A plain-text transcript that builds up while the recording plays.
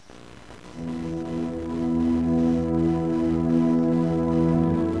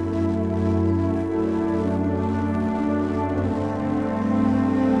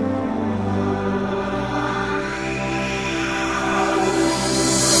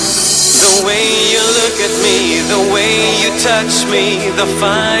The way you look at me, the way you touch me, the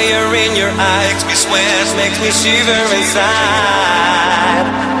fire in your eyes makes me sweat, makes me shiver inside.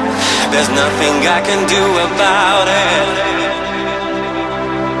 There's nothing I can do about it,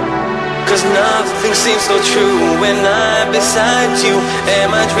 'cause nothing seems so true when I'm beside you.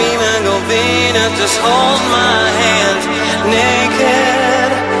 Am I dreaming of Venus? Just hold my hand,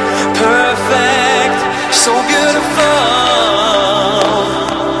 naked, perfect, so beautiful.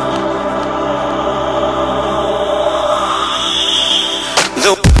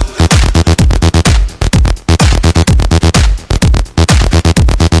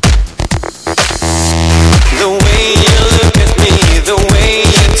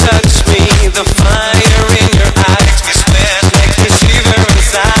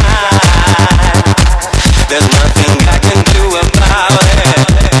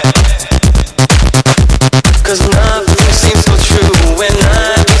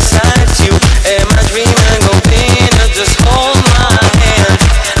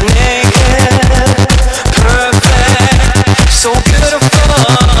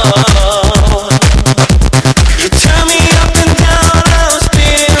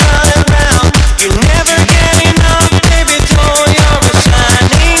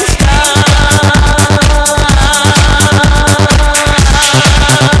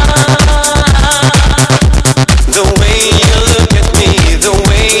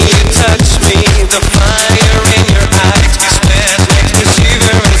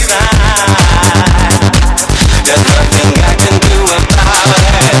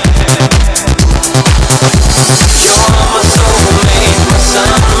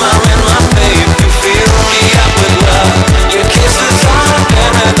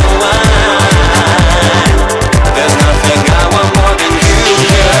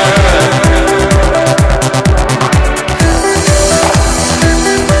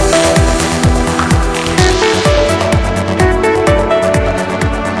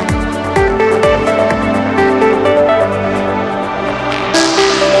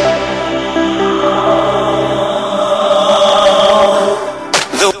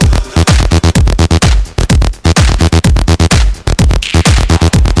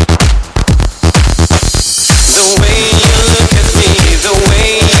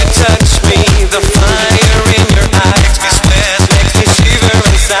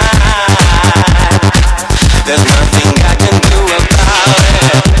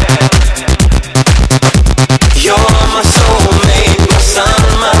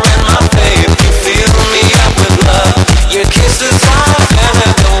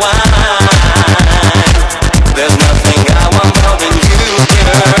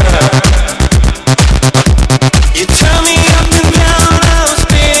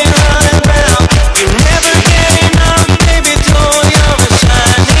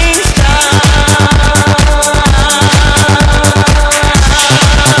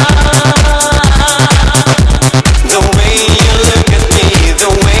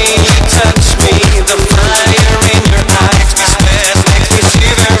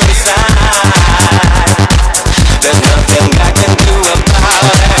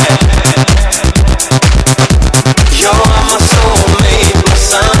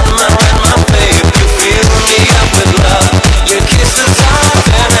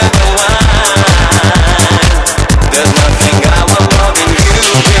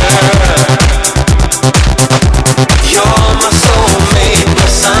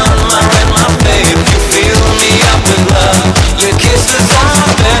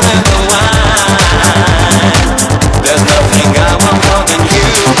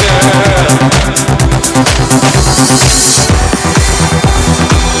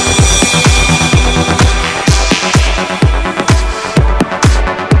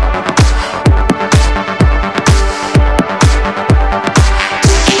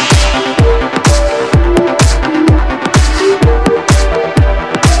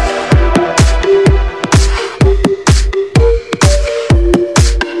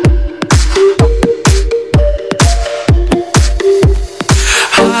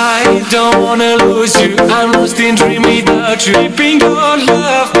 Dripping your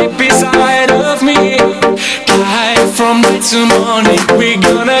love deep inside of me. Guide from night to morning. We're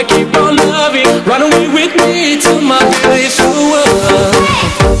gonna keep on loving. Run away with me to my beautiful world.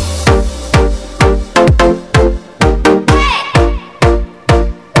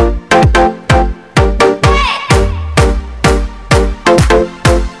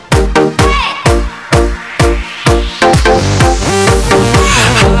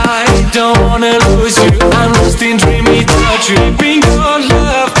 I don't wanna lose you. I'm lost in dreamy touch. Dripping your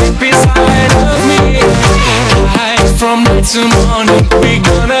love deep inside of me. High from night to morning. morning. We're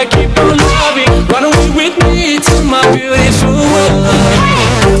gonna keep on loving. Run away with me to my beautiful world.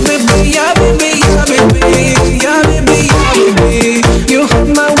 Baby, yeah, baby, yeah, baby, yeah, baby, yeah, baby. You hold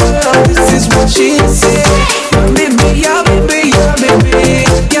my world, this is what she said. Baby, yeah, baby, yeah, baby,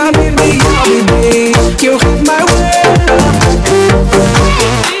 yeah, baby, yeah, baby. You hold my world.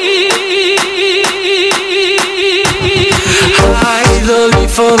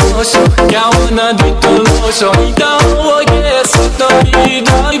 Famoso, chiamo una titoloso, mi da un che sotto mi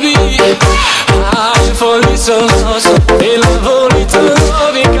baby. I folli soloso, e la volito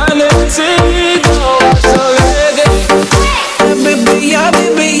nuovi canesi so vede. Baby, yeah,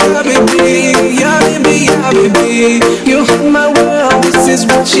 baby, yeah, baby, yeah, baby, yeah, baby. You hold my world, this is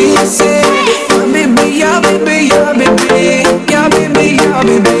what she said. Baby, yeah, baby, yeah, baby, yeah, baby, yeah,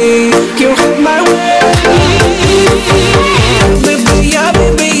 baby. You hold my world. Baby, yeah,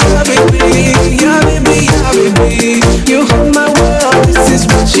 baby, yeah, baby, yeah, baby, yeah, baby. You hold my world, this is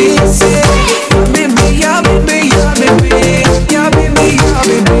what she said. Baby, yeah, baby, yeah, baby, yeah, baby, yeah,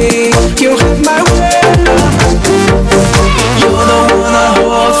 baby. You hold my world. You're the one I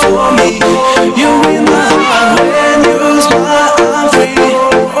hold for me. You're in my heart when you smile, I'm free.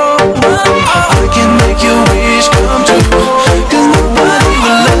 I can make your wish come true, 'cause nobody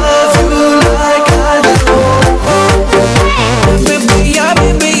will love you like I do. Baby, yeah,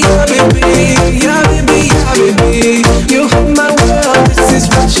 baby, yeah, baby, yeah, baby, yeah, baby. You hold my world, this is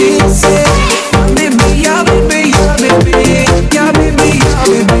what she said. Baby, yeah, baby, yeah, baby, yeah, baby, yeah,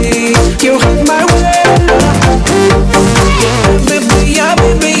 baby. You hold my world. Baby, yeah,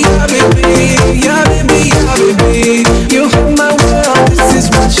 baby, yeah, baby, yeah, baby, yeah, baby. You hold my world, this is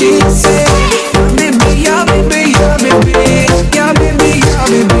what she said. Baby, yeah, baby, yeah, baby, yeah, baby, yeah,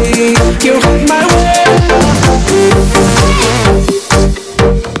 baby. You hold my world.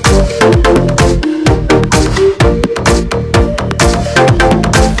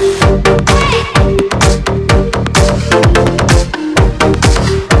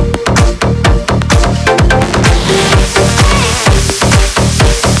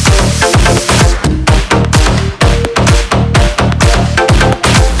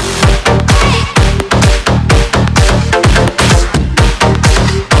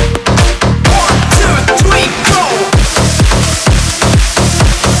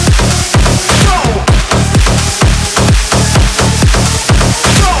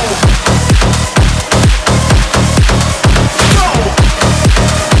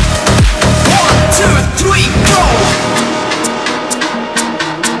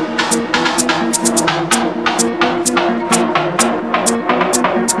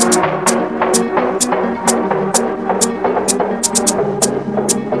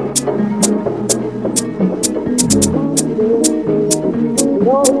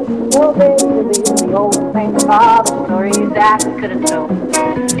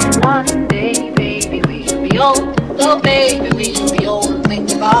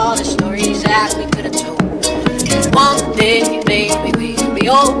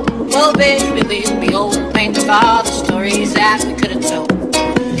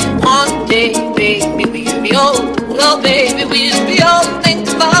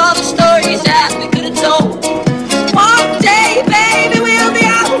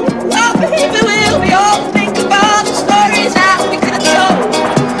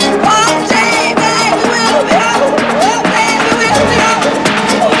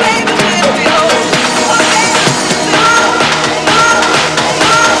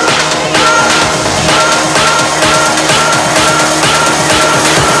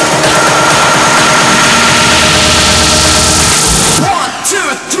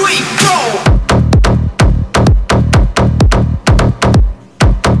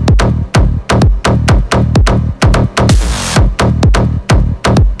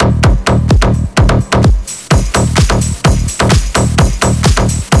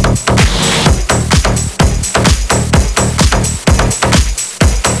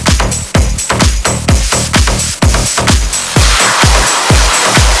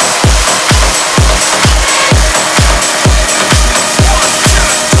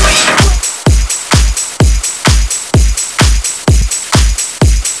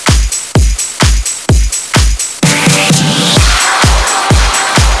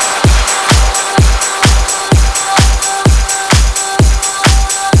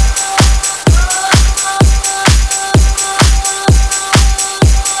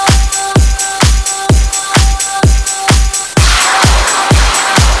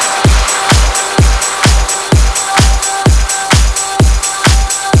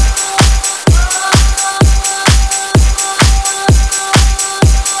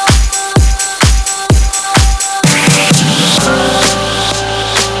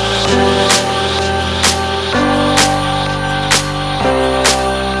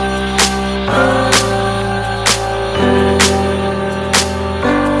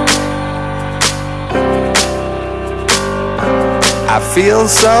 feel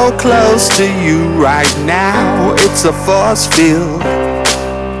so close to you right now. It's a force field.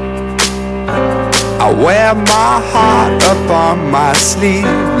 I wear my heart up on my sleeve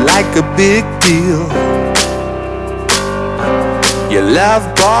like a big deal. Your love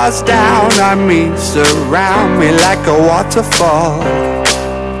pours down on me, surround me like a waterfall.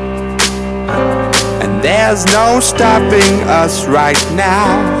 And there's no stopping us right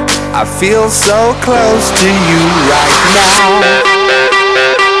now. I feel so close to you right now.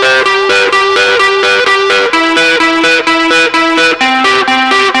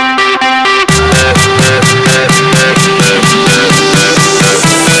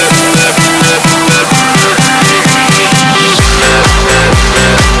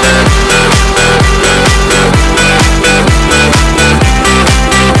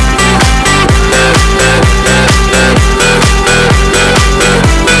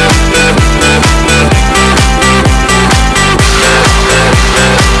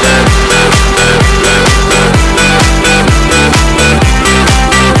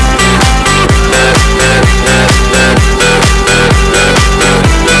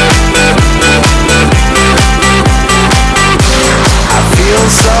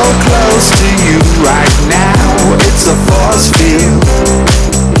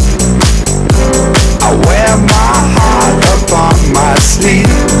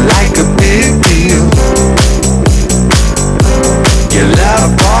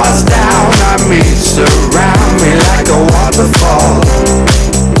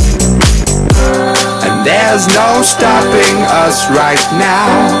 There's no stopping us right now.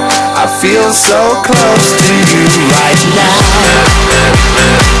 I feel so close to you right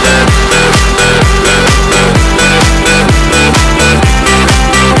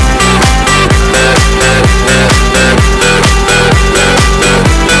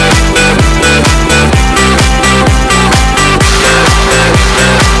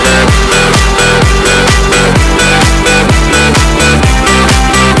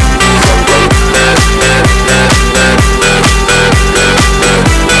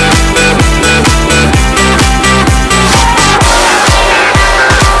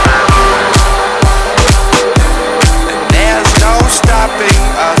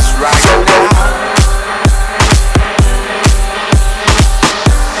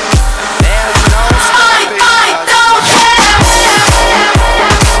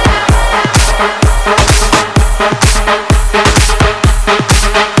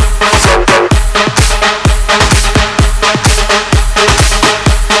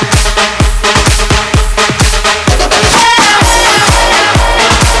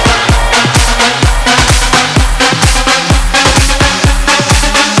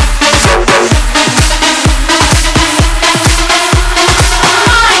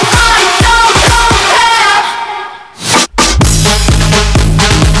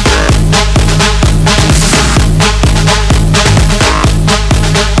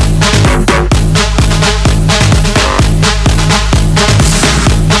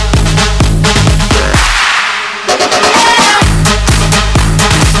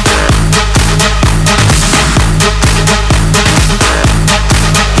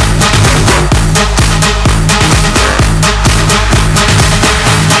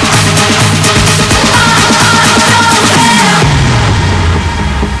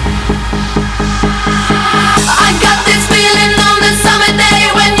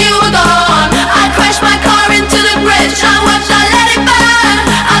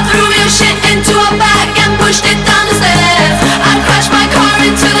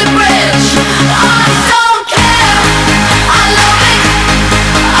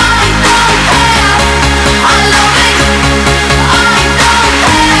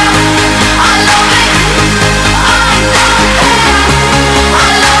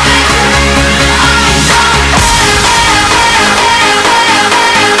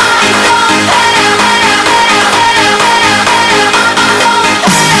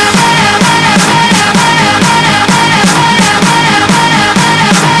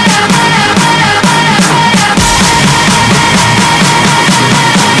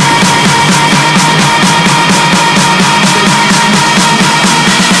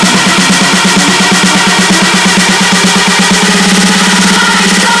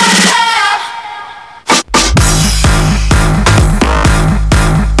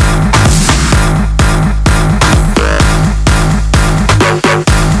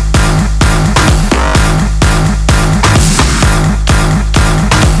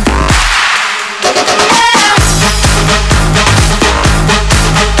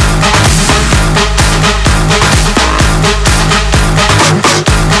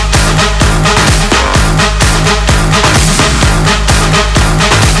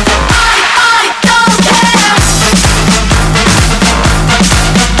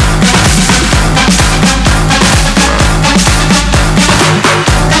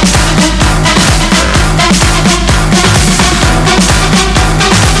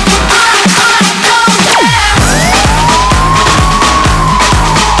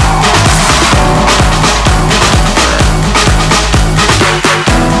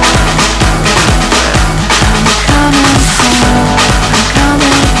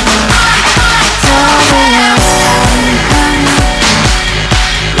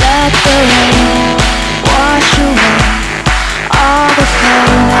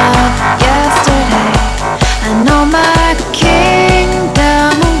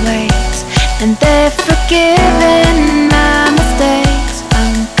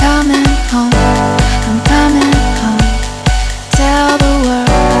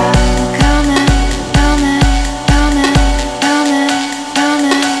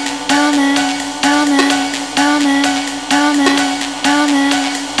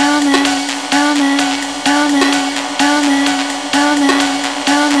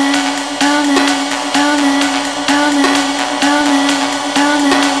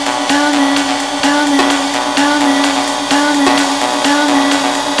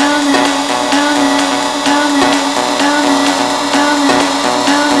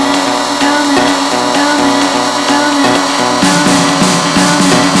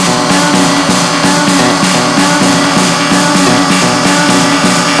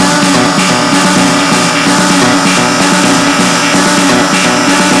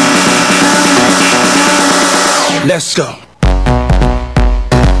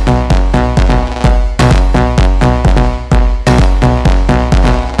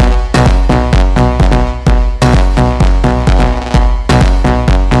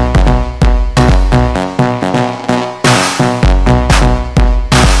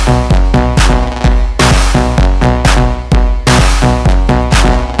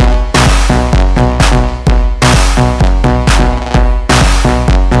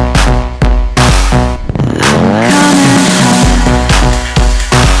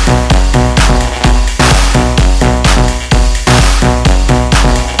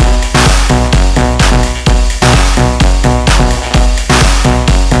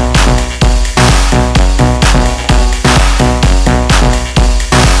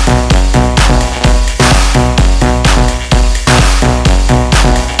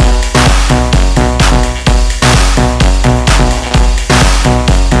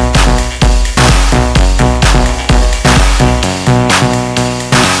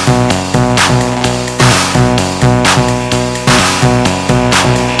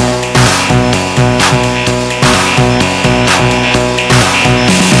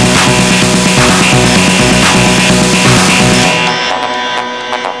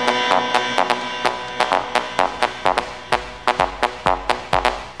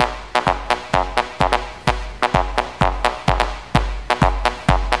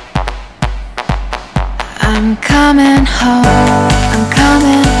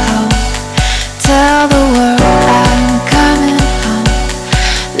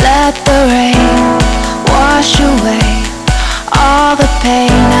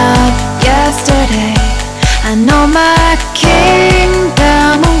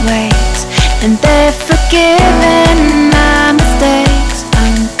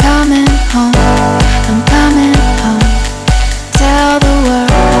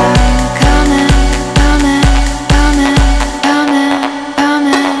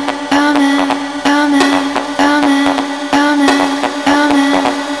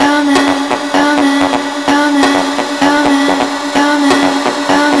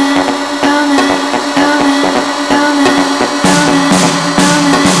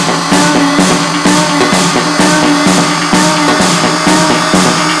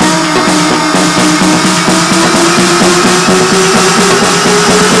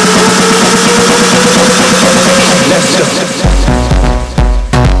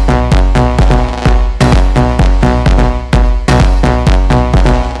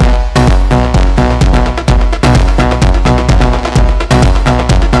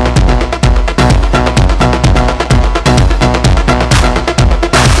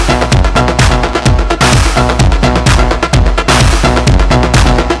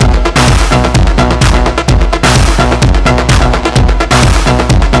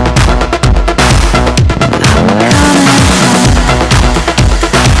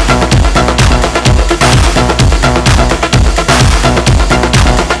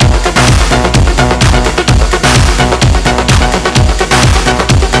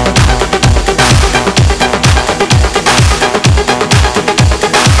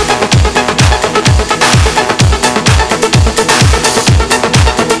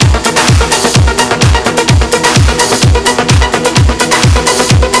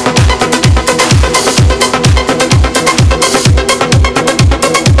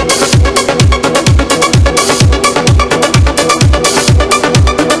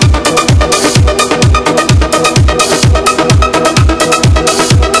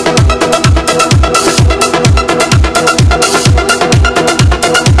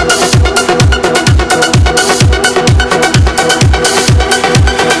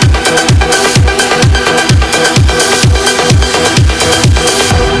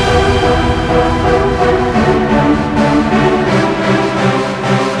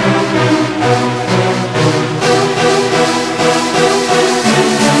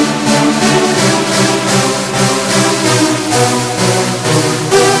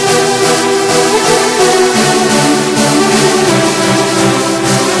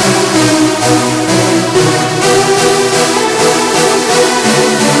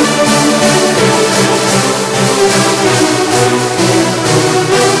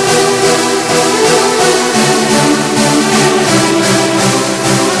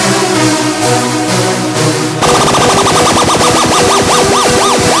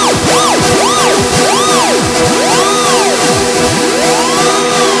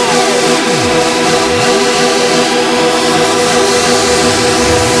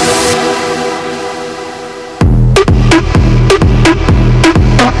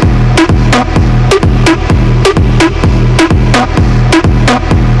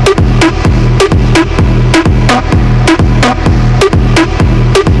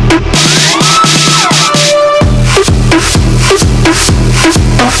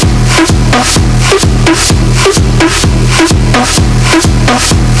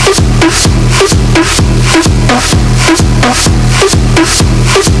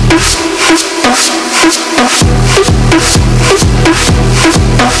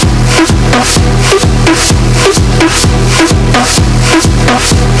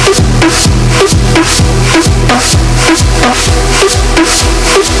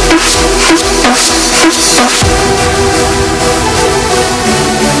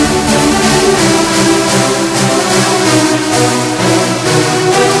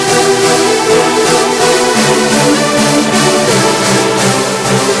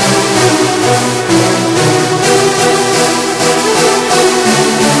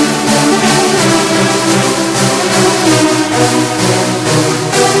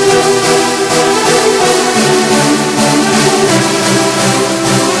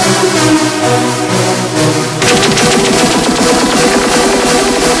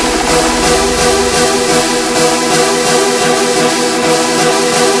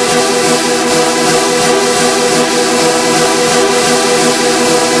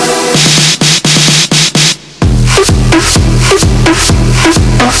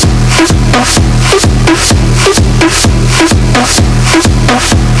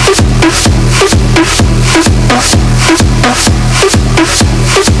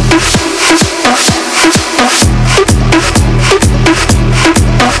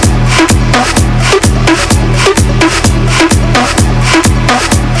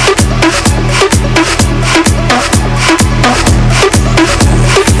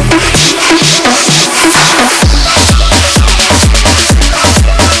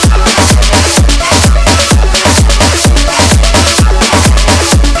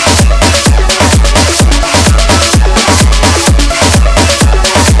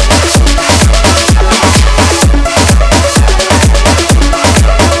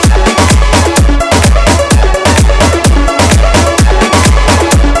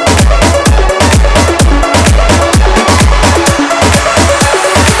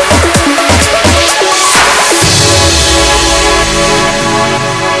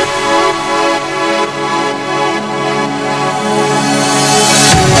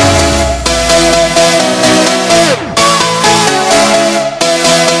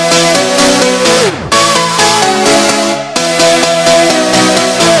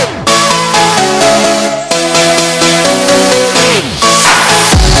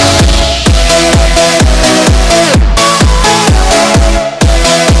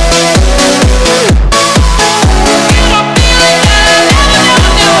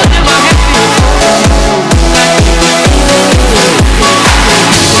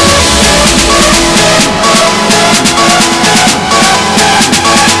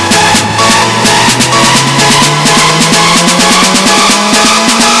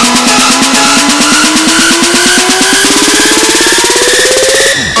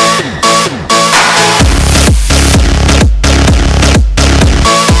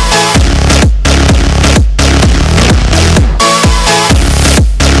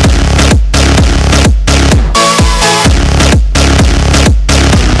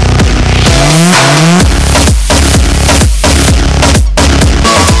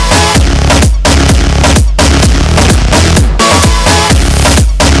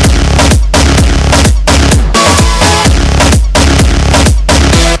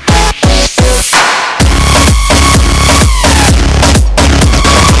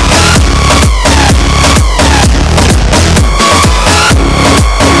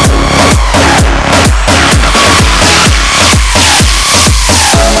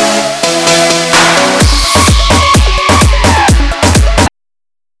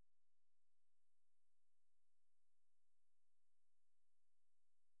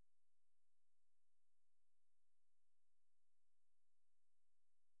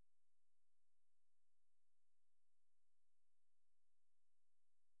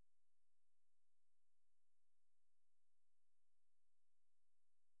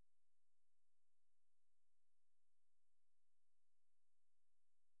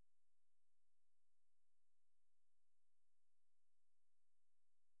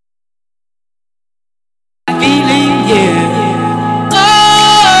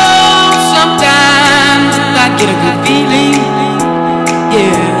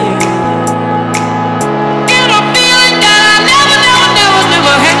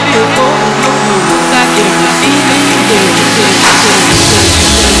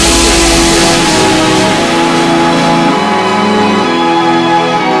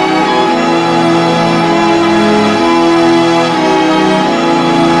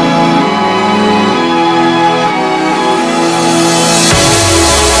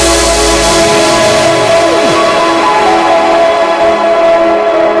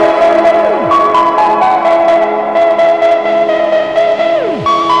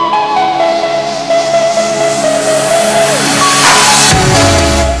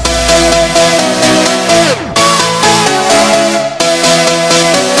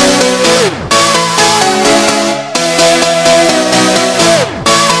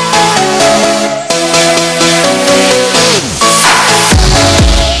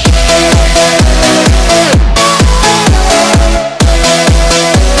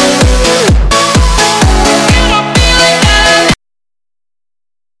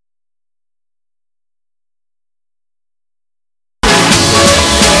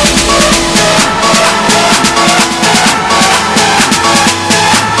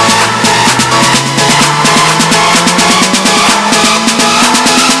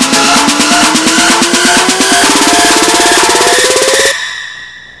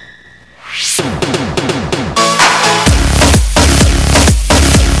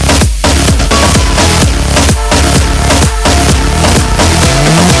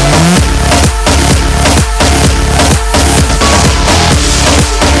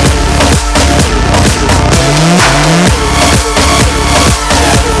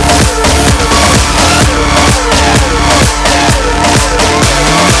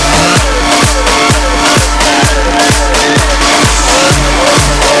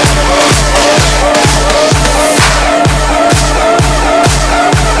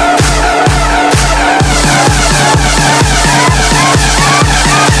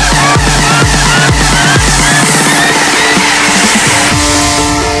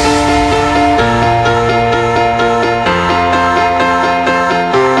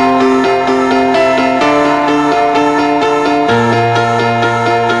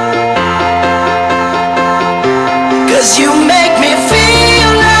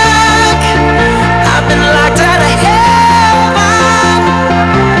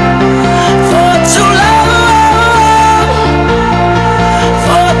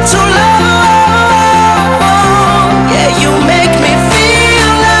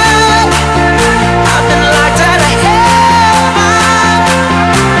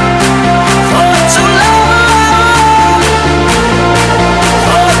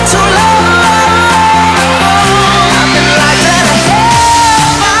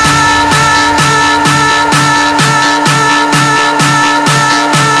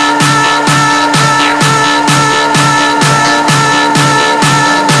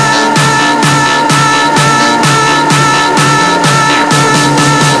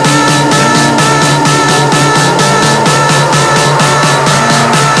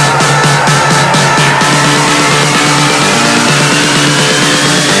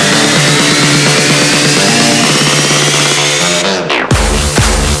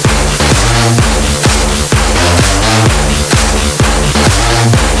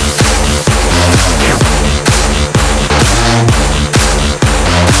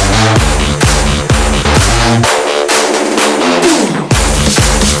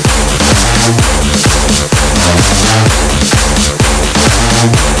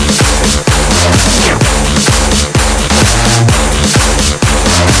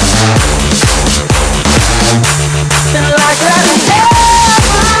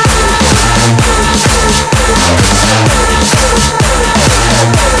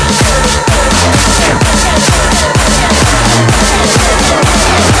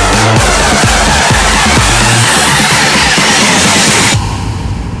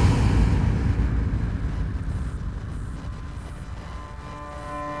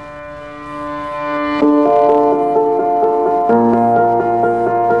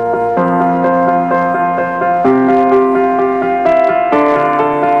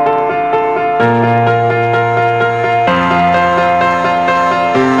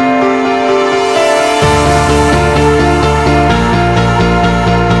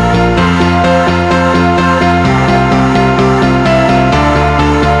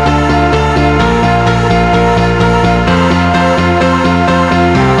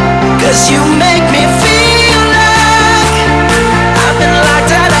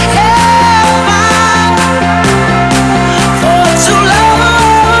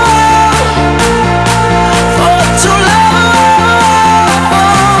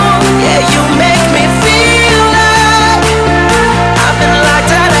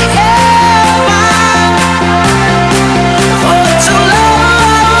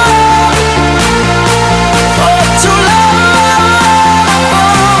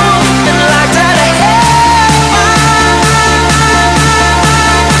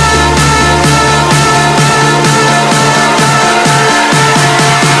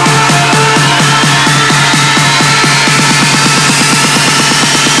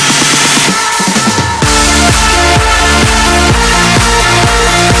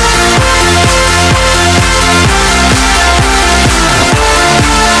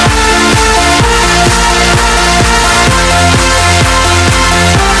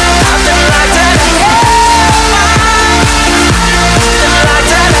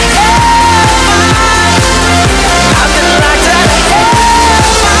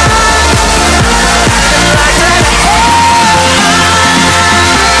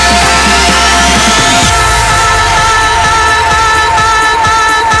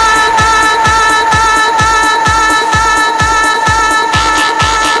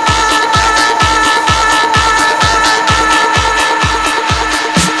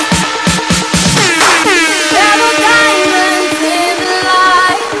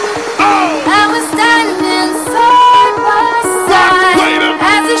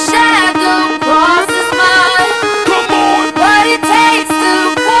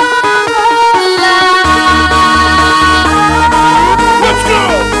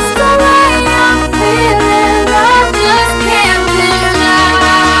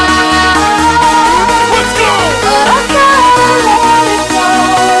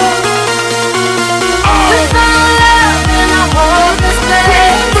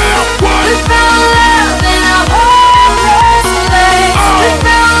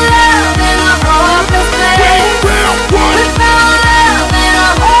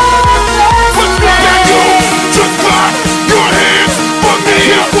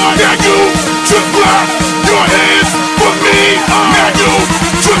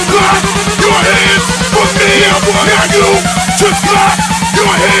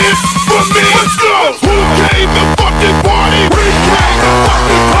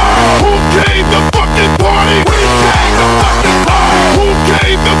Who came to fucking party? We came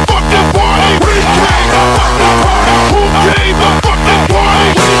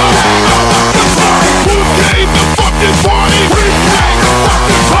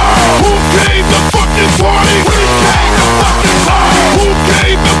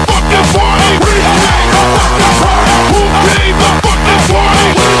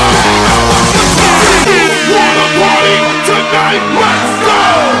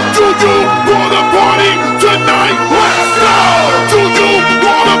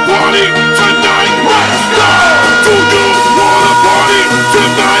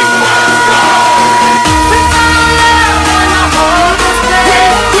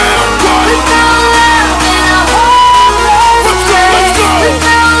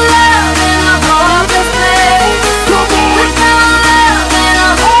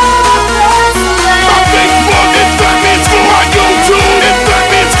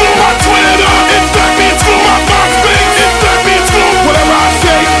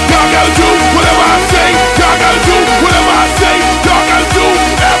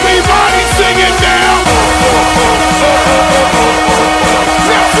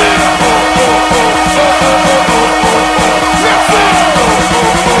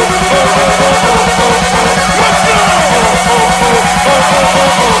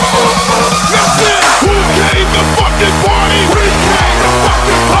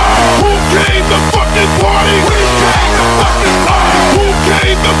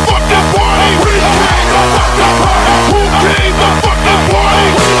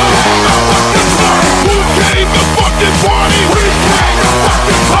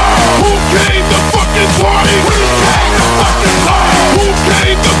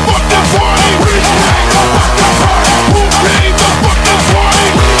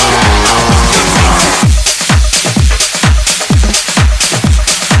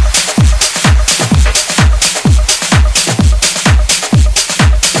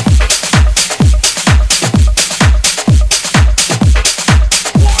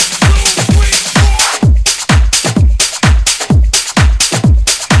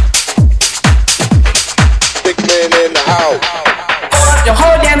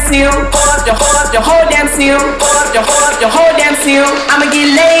seal. Pour up your whole damn seal. Pour up your whole damn seal. I'ma get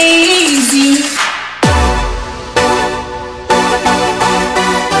lazy.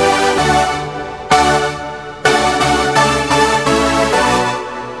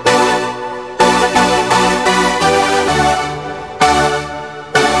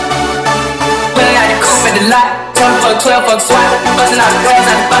 Lot, 12 fuck swat, bustin' out the girls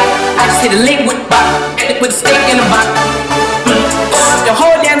out the bike. I just hit a lick with the bop, and it put a stick in the box. Pour up your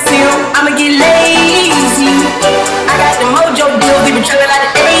whole damn seal, I'ma get lazy. I got the mojo deal, we been trappin'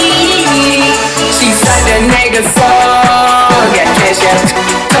 like the 80s. She sucked a nigga soul, got cash, yeah.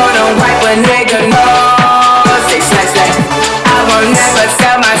 Told him wipe a nigga nose, say slack, slack. I won't never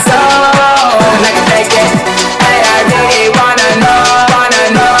sell my soul, like a fake, yeah. Hey, I really wanna know, wanna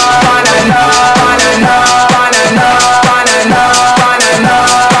know, wanna know, wanna know.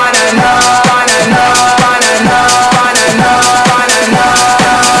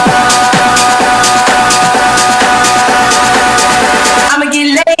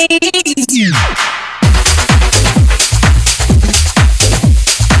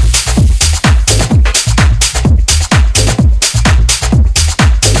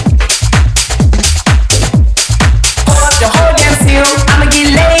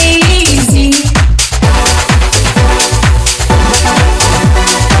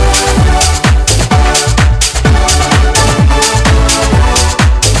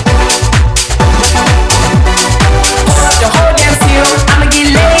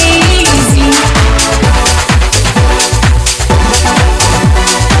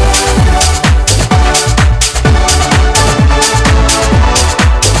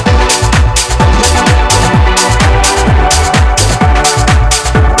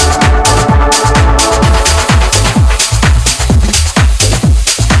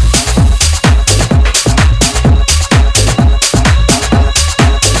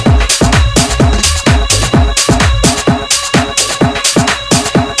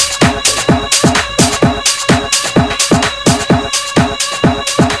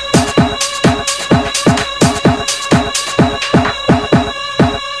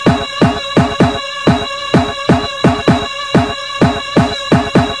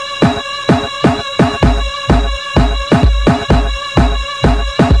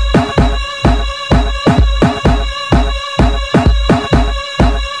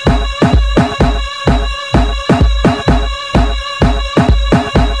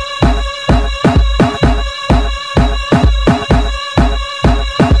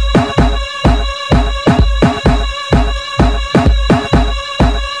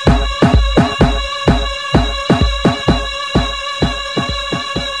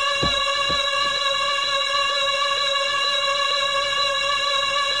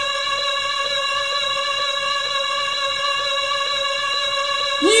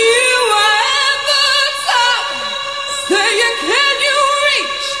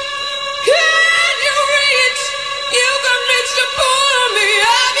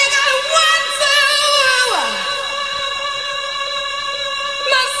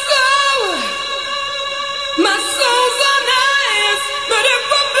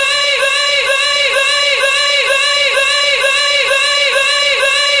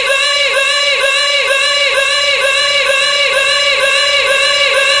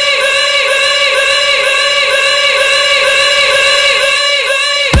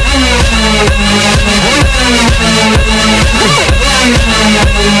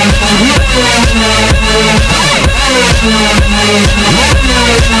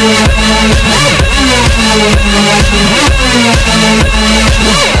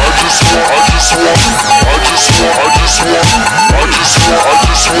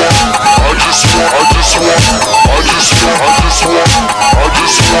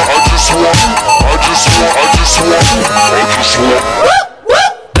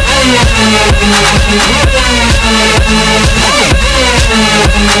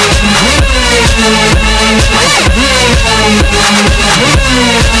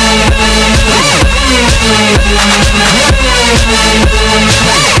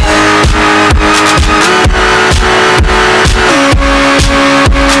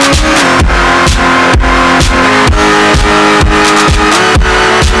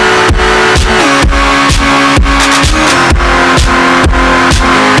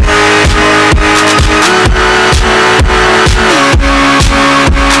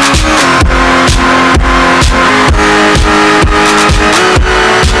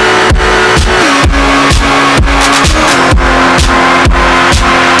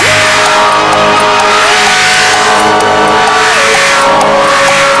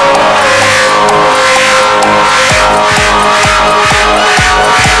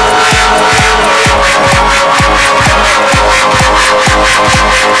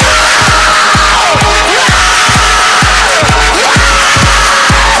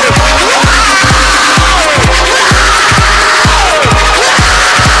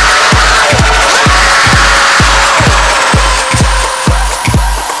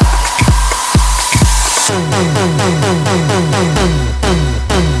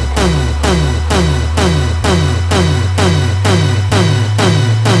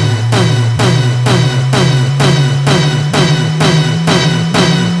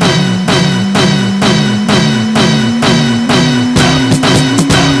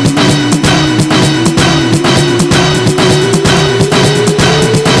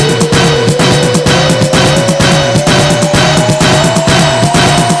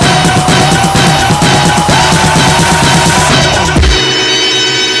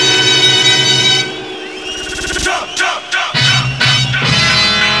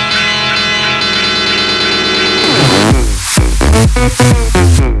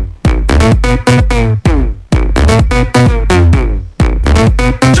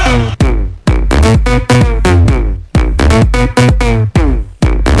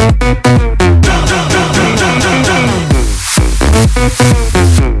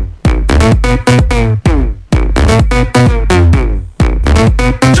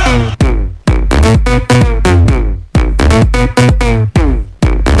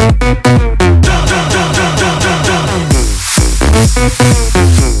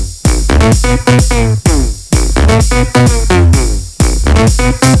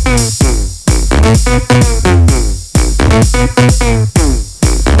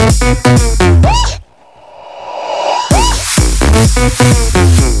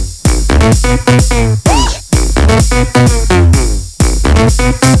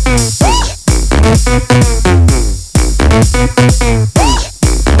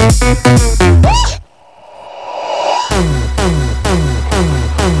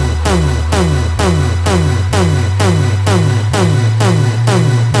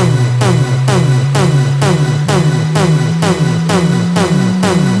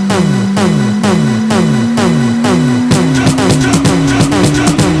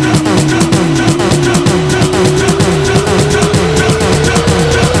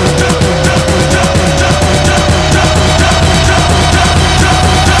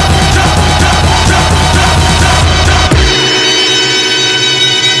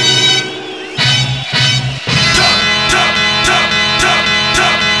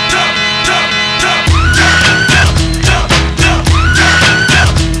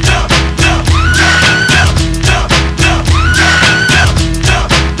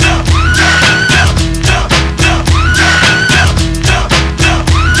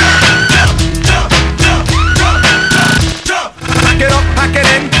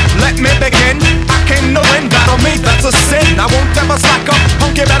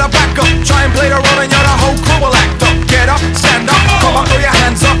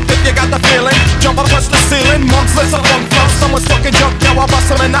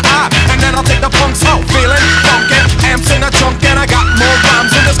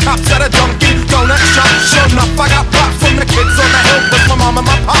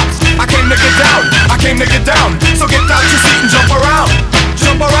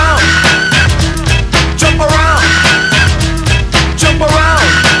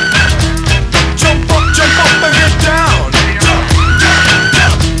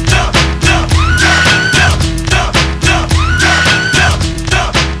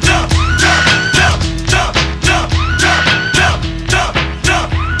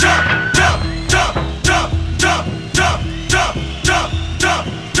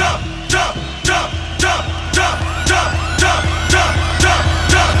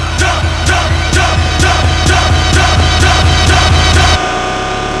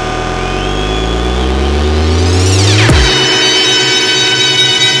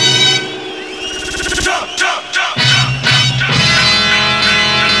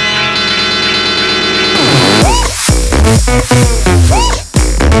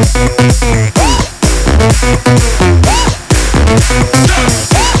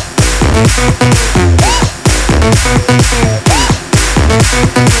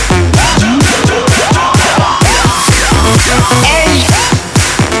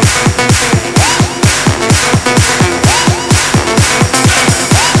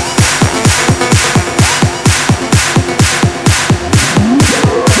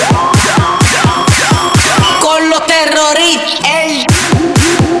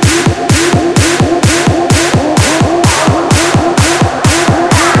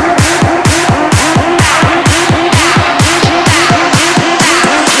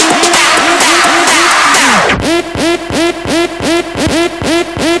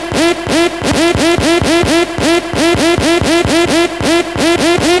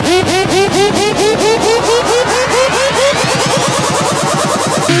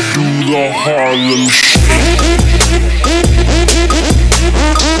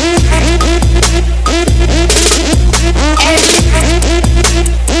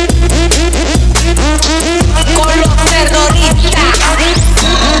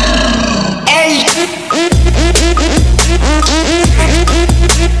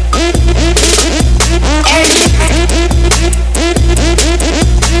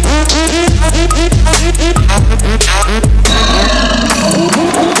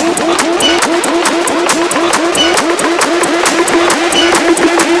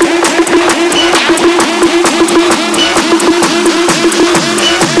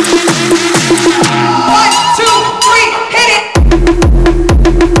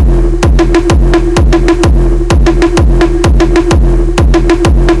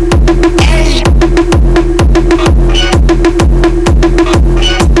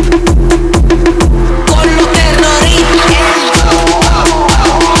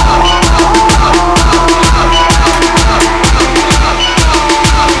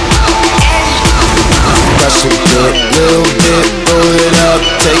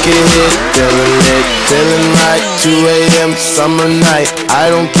 feeling like 2 a.m. summer night. I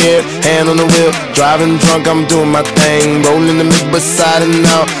don't care, hand on the wheel, driving drunk, I'm doing my thing, rolling the mid beside and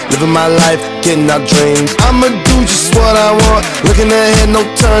out, living my life, getting out dreams. I'ma do just what I want, looking ahead, no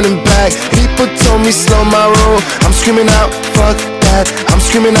turning back. People told me slow my roll, I'm screaming out, fuck that. I'm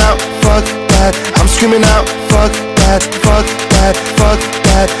screaming out, fuck that. I'm screaming out, fuck that, fuck that, fuck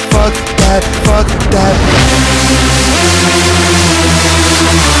that, fuck that, fuck that.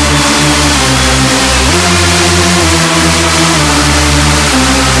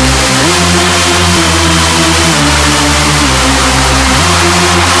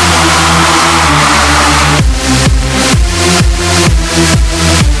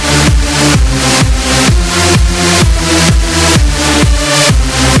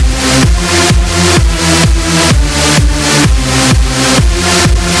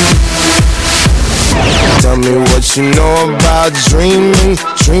 Tell me what you know about dreaming,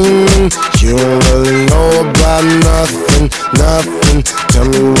 dreaming. You don't really know about nothing, nothing. Tell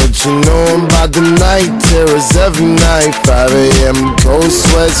me what you know about the night terrors every night. 5 a.m. cold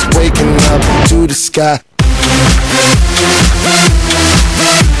sweats waking up to the sky.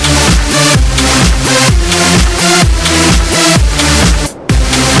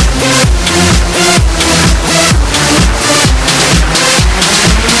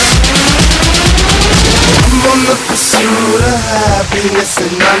 On the pursuit of happiness,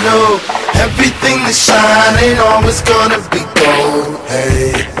 and I know everything that shine ain't always gonna be gold.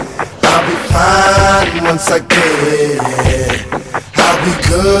 Hey, I'll be fine once I get it. I'll be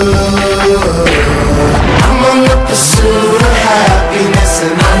good. I'm on the pursuit of happiness,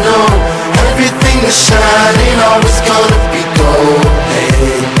 and I know everything that shine ain't always gonna be gold.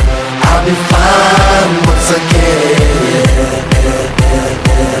 Hey, I'll be fine once I get it.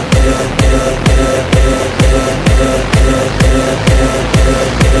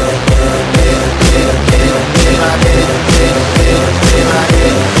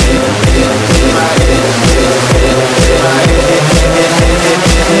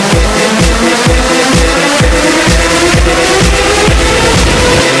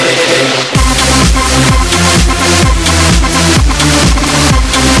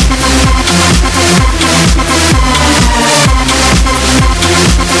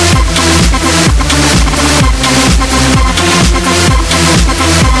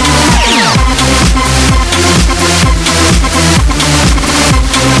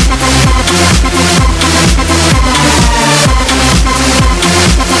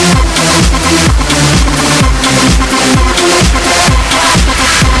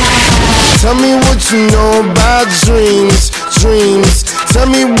 Tell me what you know about dreams, dreams. Tell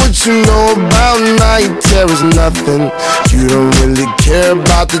me what you know about night terrors, nothing. You don't really care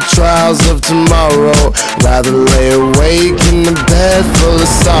about the trials of tomorrow. Rather lay awake in the bed full of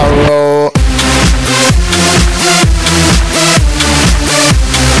sorrow.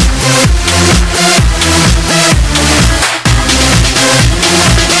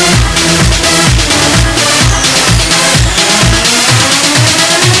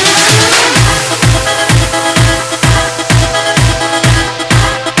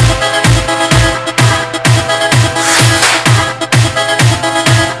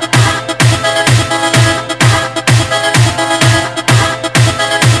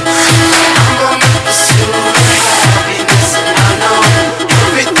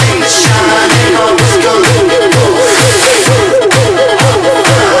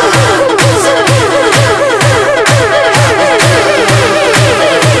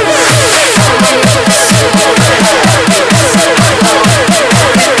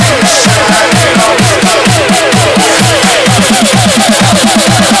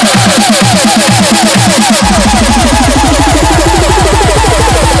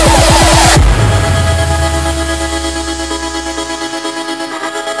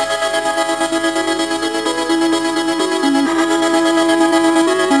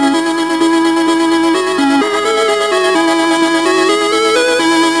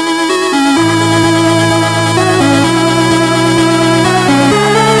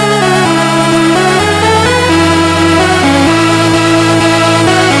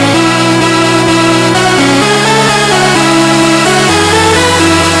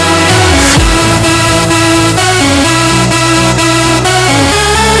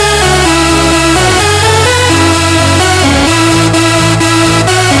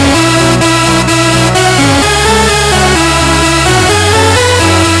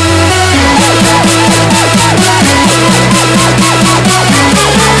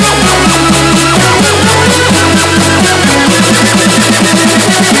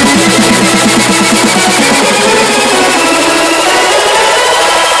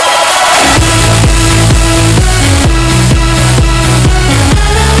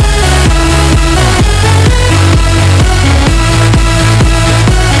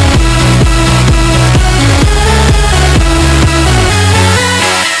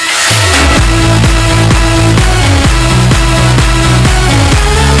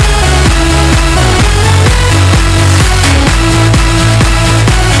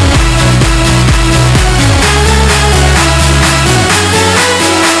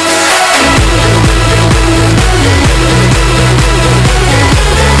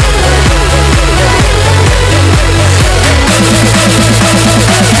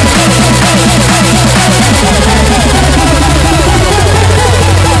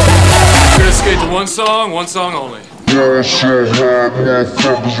 One song only. Yeah, so hard,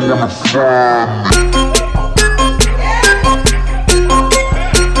 motherfuckers wanna find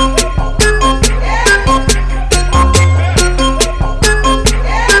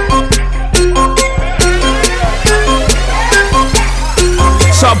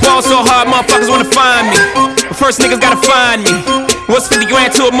me. So I ball so hard, motherfuckers wanna find me. But first niggas gotta find me. What's 50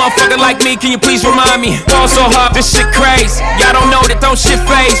 grand to a motherfucker like me? Can you please remind me? Ball so hard, this shit crazy. Y'all don't know that don't shit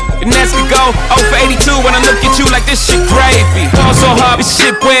phase. The Nets could go 0 for 82 when I look at you like this shit gravy. Ball so hard, this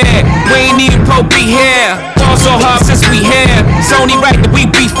shit weird. We ain't even Pope be here. Ball so hard since we here. It's only right that we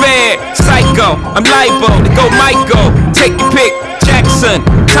be fair. Psycho, I'm liable to go Michael. Take your pick. Jackson,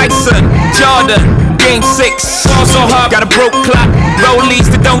 Tyson, Jordan. Game 6, ball so hard, got a broke clock. Rollies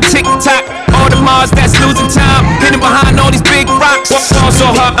that don't tick tock. All the Mars that's losing time, hidden behind all these big rocks. Ball so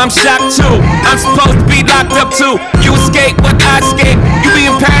hard, I'm shocked too. I'm supposed to be locked up too. You escape, but I escape. You be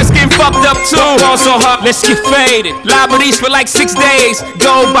in Paris getting fucked up too. Ball so hard, let's get faded. Liberties for like 6 days.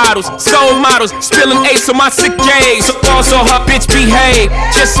 Gold bottles, soul models, spilling ace on my sick days. So ball so hard, bitch behave.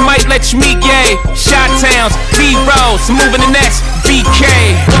 Just might let you meet gay. Shot towns, B-rolls, moving the next BK.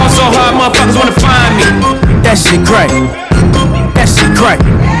 Ball so hard, motherfuckers wanna find me. That shit crack. That shit crack.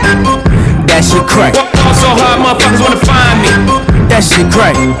 That shit crack. Ball so hard, motherfuckers wanna find me. That shit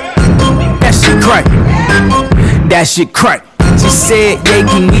crack. That shit crack. That shit crack. She said, yeah,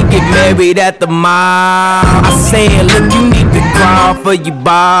 can we get married at the mall? I said, look, you need to crawl for your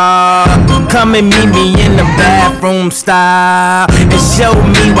bar. Come and meet me in the bathroom style and show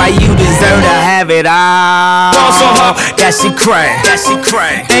me why you deserve to have it all. Ball so hot, that shit crack. That shit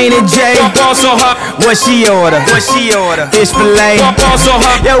crack. Ain't it Jay? Ball so hot. What she order? What she order? Fish fillet. Ball so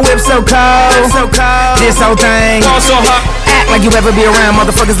hot. Yo, whip so cold. So cold. This whole thing. Ball so hot. Act like you ever be around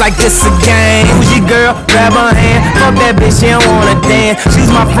motherfuckers like this again. Who's your girl? Grab her hand. Fuck that bitch, she don't wanna dance. She's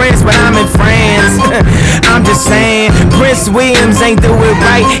my friend, but I'm in France. I'm just saying, Prince Williams ain't do it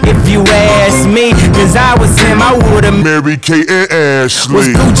right if you ask me. Cause I was him, I would've Mary Kate and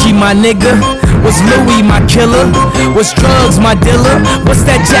Ashley. Was Gucci my nigga? Was Louis my killer? Was drugs my dealer? What's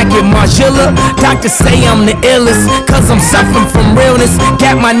that jacket, Margilla? Doctors say I'm the illest, cause I'm suffering from realness.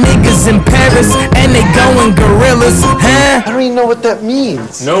 Got my niggas in Paris, and they going gorillas, huh? I don't even know what that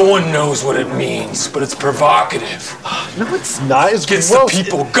means. No one knows what it means, but it's provocative. No, it's not. It's Gets gross. the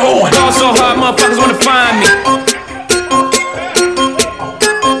people going. Ball so hard, motherfuckers wanna find me.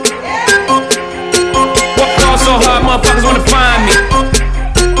 Ball so hard, motherfuckers wanna find me.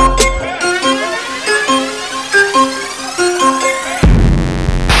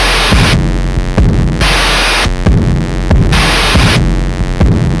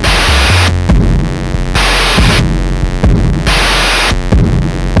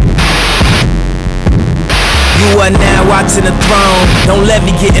 You are now watching the throne. Don't let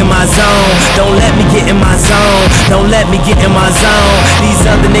me get in my zone. Don't let me get in my zone. Don't let me get in my zone. These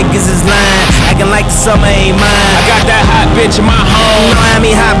other niggas is lying, acting like the summer ain't mine. I got that hot bitch in my home. You know how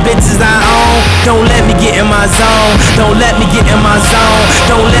many hot bitches I own? Don't let me get in my zone. Don't let me get in my zone.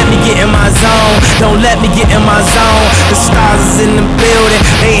 Don't let me get in my zone. Don't let me get in my zone. The stars is in the building,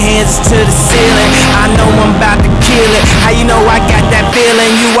 they hands to the ceiling. I know I'm about to kill it. How you know I got that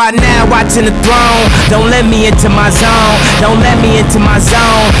feeling? You are now watching the throne. Don't let me into my zone. Don't let me into my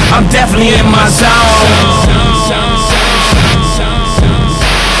zone. I'm definitely in my zone.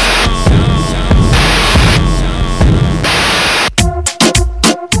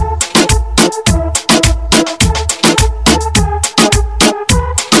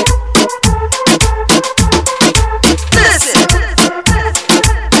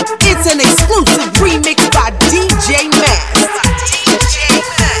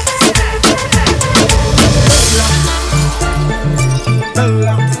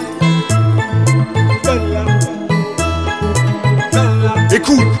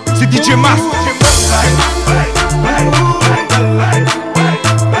 Écoute, c'est DJ Mas.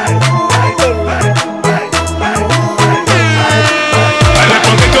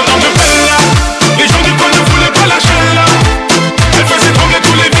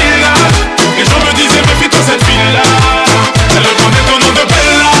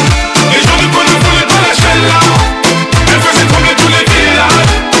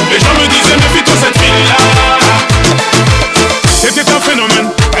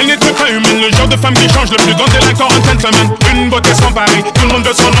 Le genre de femme qui change le plus grand délinquant en 30 semaines. Une beauté sans pareil, tout le monde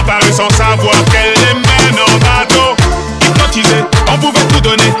veut s'en emparer sans savoir qu'elle les mène au bateau. Hypnotisée, on pouvait tout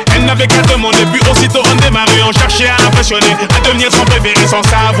donner. Elle n'avait qu'à demander, puis aussitôt on démarrait. On cherchait à impressionner, à devenir son préféré sans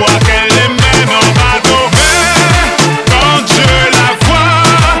savoir qu'elle les mène au bateau. Mais quand je la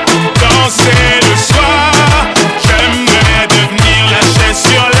vois danser le soir, j'aimerais devenir la chaise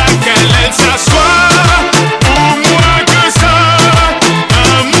sur laquelle elle s'assoit.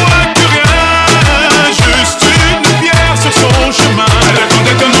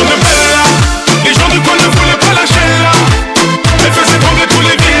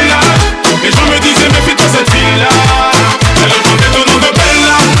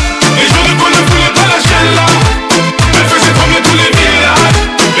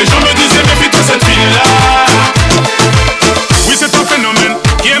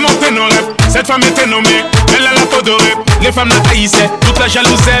 Cette femme était nommée, elle a la peau dorée. Les femmes la haïssaient, toute la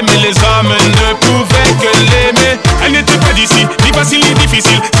jalousaient, mais les hommes ne pouvaient que l'aimer. Elle n'était pas d'ici, ni facile ni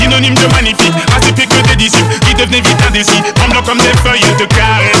difficile, synonyme de magnifique, atypique que des disciples qui devenaient vite indécis, tremblant comme des feuilles, elle te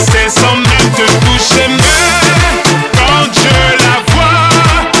caressait sans même te toucher.